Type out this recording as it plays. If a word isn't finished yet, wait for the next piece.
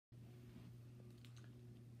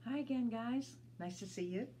again, guys. Nice to see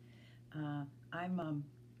you. I'm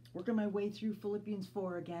working my way through Philippians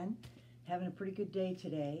 4 again. Having a pretty good day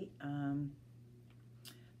today.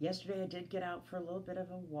 Yesterday I did get out for a little bit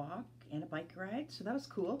of a walk and a bike ride, so that was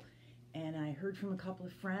cool. And I heard from a couple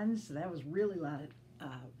of friends, so that was really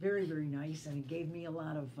very, very nice, and it gave me a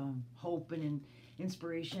lot of hope and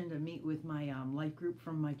inspiration to meet with my life group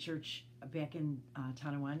from my church back in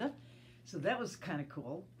Tonawanda. So that was kind of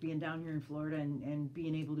cool, being down here in Florida and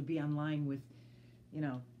being able to be online with, you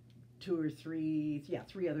know, three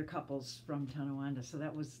other couples from Tonawanda. So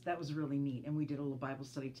that was really neat, and we did a little Bible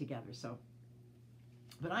study together. So,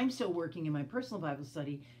 but I'm still working in my personal Bible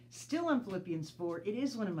study, still on Philippians 4. It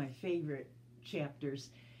is one of my favorite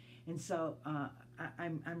chapters, and so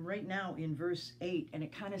I'm right now in verse 8, and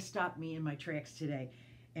it kind of stopped me in my tracks today,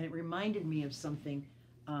 and it reminded me of something.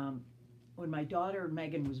 When my daughter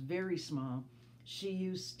Megan was very small, she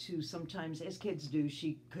used to sometimes, as kids do,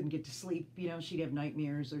 she couldn't get to sleep. She'd have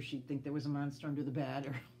nightmares, or she'd think there was a monster under the bed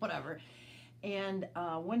or whatever. And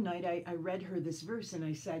one night I read her this verse, and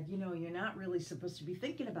I said, you're not really supposed to be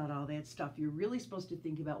thinking about all that stuff. You're really supposed to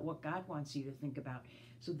think about what God wants you to think about.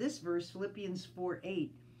 So this verse, Philippians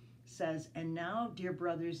 4:8, says, "And now, dear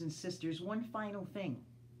brothers and sisters, one final thing.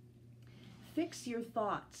 Fix your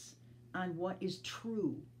thoughts on what is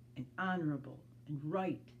true and honorable and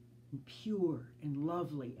right and pure and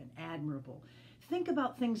lovely and admirable. Think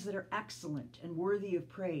about things that are excellent and worthy of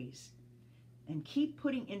praise. And keep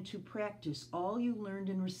putting into practice all you learned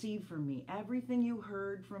and received from me, everything you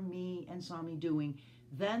heard from me and saw me doing.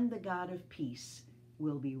 Then the God of peace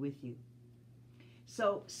will be with you."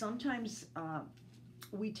 So sometimes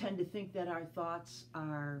we tend to think that our thoughts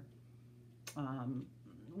are,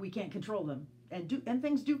 we can't control them. And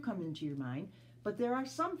things do come into your mind. But there are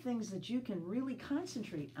some things that you can really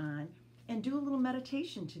concentrate on and do a little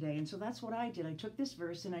meditation today. And so that's what I did. I took this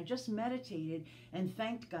verse and I just meditated and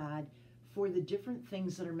thanked God for the different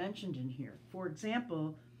things that are mentioned in here. For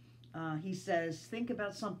example, he says, think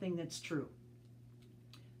about something that's true.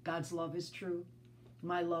 God's love is true.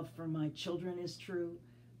 My love for my children is true.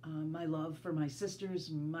 My love for my sisters,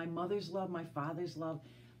 my mother's love, my father's love.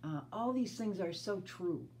 All these things are so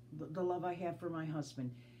true. The love I have for my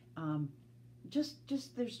husband.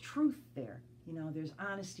 Just there's truth there. There's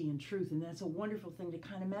honesty and truth, and that's a wonderful thing to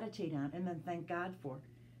kind of meditate on and then thank God for.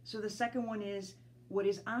 So the second one is what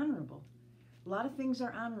is honorable. A lot of things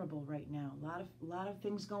are honorable right now. A lot of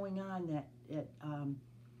things going on that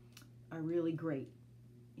are really great.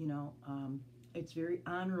 It's very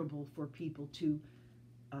honorable for people to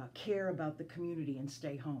care about the community and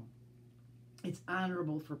stay home. It's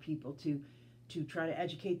honorable for people to try to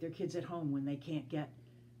educate their kids at home when they can't get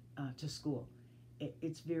to school.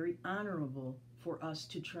 It's very honorable for us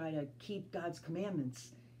to try to keep God's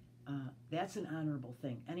commandments. That's an honorable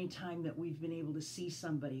thing. Anytime that we've been able to see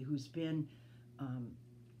somebody who's been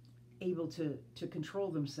able to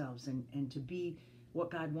control themselves and to be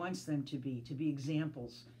what God wants them to be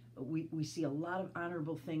examples. We see a lot of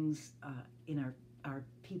honorable things in our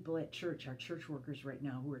people at church, our church workers right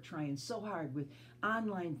now, who are trying so hard with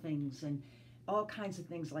online things and all kinds of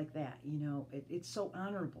things like that. It's so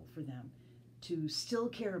honorable for them to still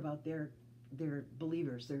care about their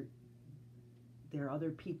believers, their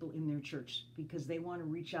other people in their church, because they want to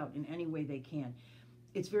reach out in any way they can.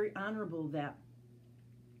 It's very honorable that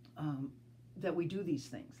we do these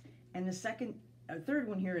things. And the third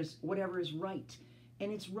one here is whatever is right.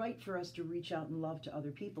 And it's right for us to reach out and love to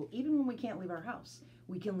other people, even when we can't leave our house.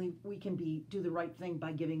 We can do the right thing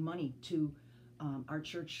by giving money to our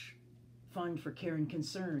church fund for care and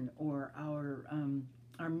concern, or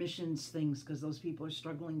our missions things, because those people are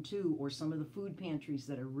struggling too, or some of the food pantries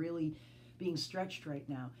that are really being stretched right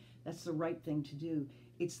now. That's the right thing to do.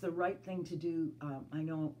 It's the right thing to do. I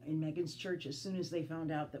know in Megan's church, as soon as they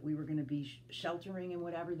found out that we were going to be sheltering and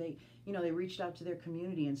whatever, they reached out to their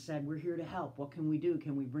community and said, "We're here to help. What can we do?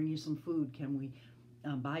 Can we bring you some food? Can we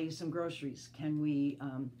buy you some groceries? Can we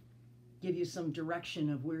give you some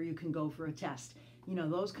direction of where you can go for a test?"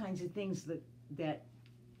 Those kinds of things that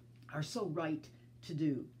are so right to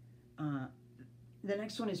do. The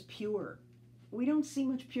next one is pure. We don't see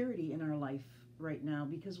much purity in our life right now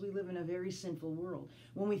because we live in a very sinful world.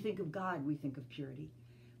 When we think of God, we think of purity.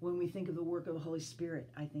 When we think of the work of the Holy Spirit,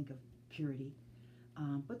 I think of purity.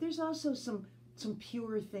 But there's also some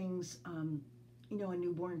pure things. A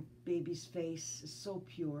newborn baby's face is so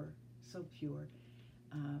pure, so pure.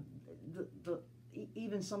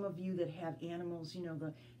 Even some of you that have animals,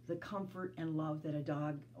 the comfort and love that a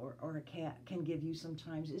dog or a cat can give you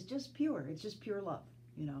sometimes is just pure. It's just pure love.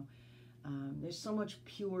 There's so much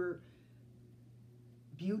pure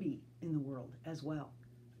beauty in the world as well.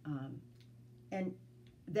 Um, and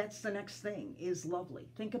that's the next thing is lovely.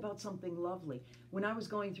 Think about something lovely. When I was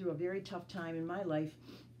going through a very tough time in my life,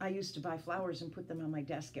 I used to buy flowers and put them on my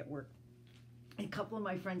desk at work. And a couple of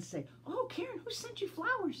my friends say, "Oh, Karen, who sent you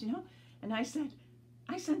flowers?" And I said,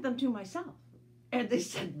 "I sent them to myself." And they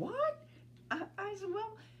said, "What?" I said,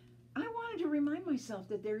 "Well, I wanted to remind myself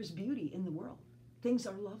that there is beauty in the world. Things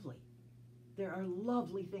are lovely. There are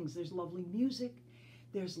lovely things. There's lovely music.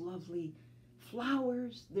 There's lovely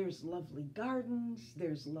flowers. There's lovely gardens.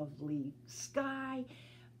 There's lovely sky.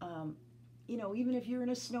 Even if you're in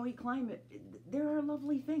a snowy climate, there are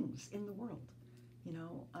lovely things in the world.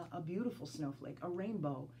 A beautiful snowflake, a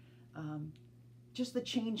rainbow, just the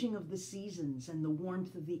changing of the seasons and the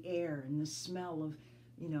warmth of the air and the smell of,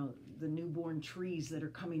 the newborn trees that are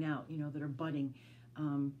coming out, that are budding.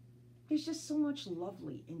 There's just so much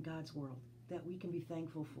lovely in God's world that we can be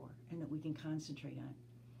thankful for and that we can concentrate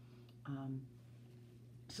on.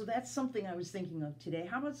 So that's something I was thinking of today.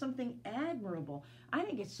 How about something admirable? I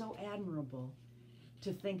think it's so admirable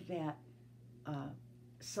to think that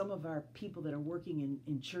some of our people that are working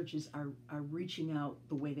in churches are reaching out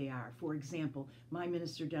the way they are. For example, my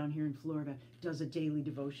minister down here in Florida does a daily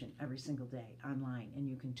devotion every single day online, and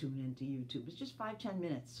you can tune into YouTube. It's just 5-10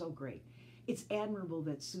 minutes. So great. It's admirable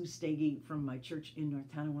that Sue Stagey from my church in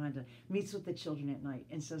North Tonawanda meets with the children at night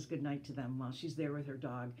and says goodnight to them while she's there with her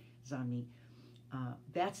dog, Zami.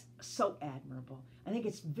 That's so admirable. I think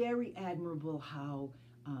it's very admirable how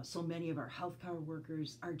so many of our healthcare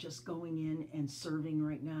workers are just going in and serving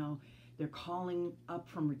right now. They're calling up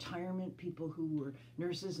from retirement people who were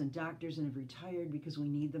nurses and doctors and have retired because we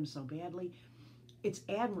need them so badly. It's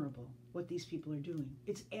admirable what these people are doing.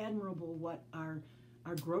 It's admirable what our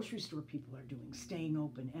grocery store people are doing, staying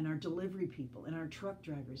open, and our delivery people and our truck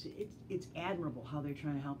drivers. It's admirable how they're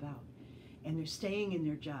trying to help out. And they're staying in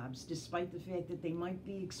their jobs despite the fact that they might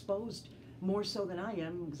be exposed more so than I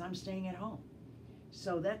am because I'm staying at home.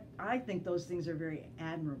 So I think those things are very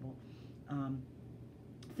admirable.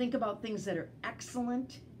 Think about things that are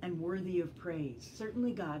excellent and worthy of praise.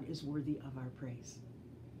 Certainly God is worthy of our praise.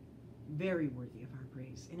 Very worthy of our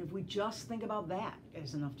praise. And if we just think about that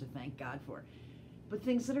as enough to thank God for. But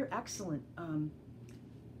things that are excellent.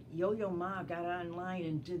 Yo-Yo Ma got online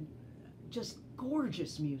and did just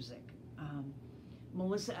gorgeous music.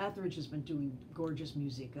 Melissa Etheridge has been doing gorgeous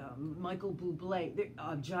music. Michael Bublé,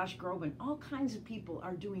 Josh Groban, all kinds of people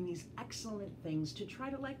are doing these excellent things to try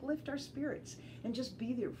to lift our spirits and just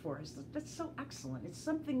be there for us. That's so excellent. It's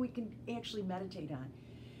something we can actually meditate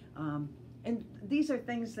on. And these are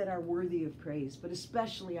things that are worthy of praise, but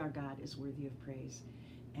especially our God is worthy of praise.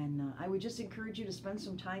 And I would just encourage you to spend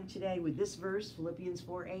some time today with this verse, Philippians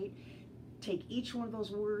 4:8. Take each one of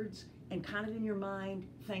those words and kind of in your mind,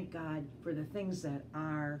 thank God for the things that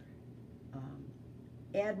are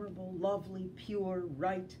admirable, lovely, pure,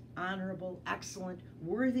 right, honorable, excellent,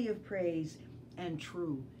 worthy of praise, and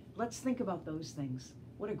true. Let's think about those things.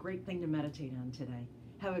 What a great thing to meditate on today.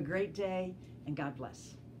 Have a great day, and God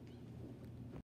bless.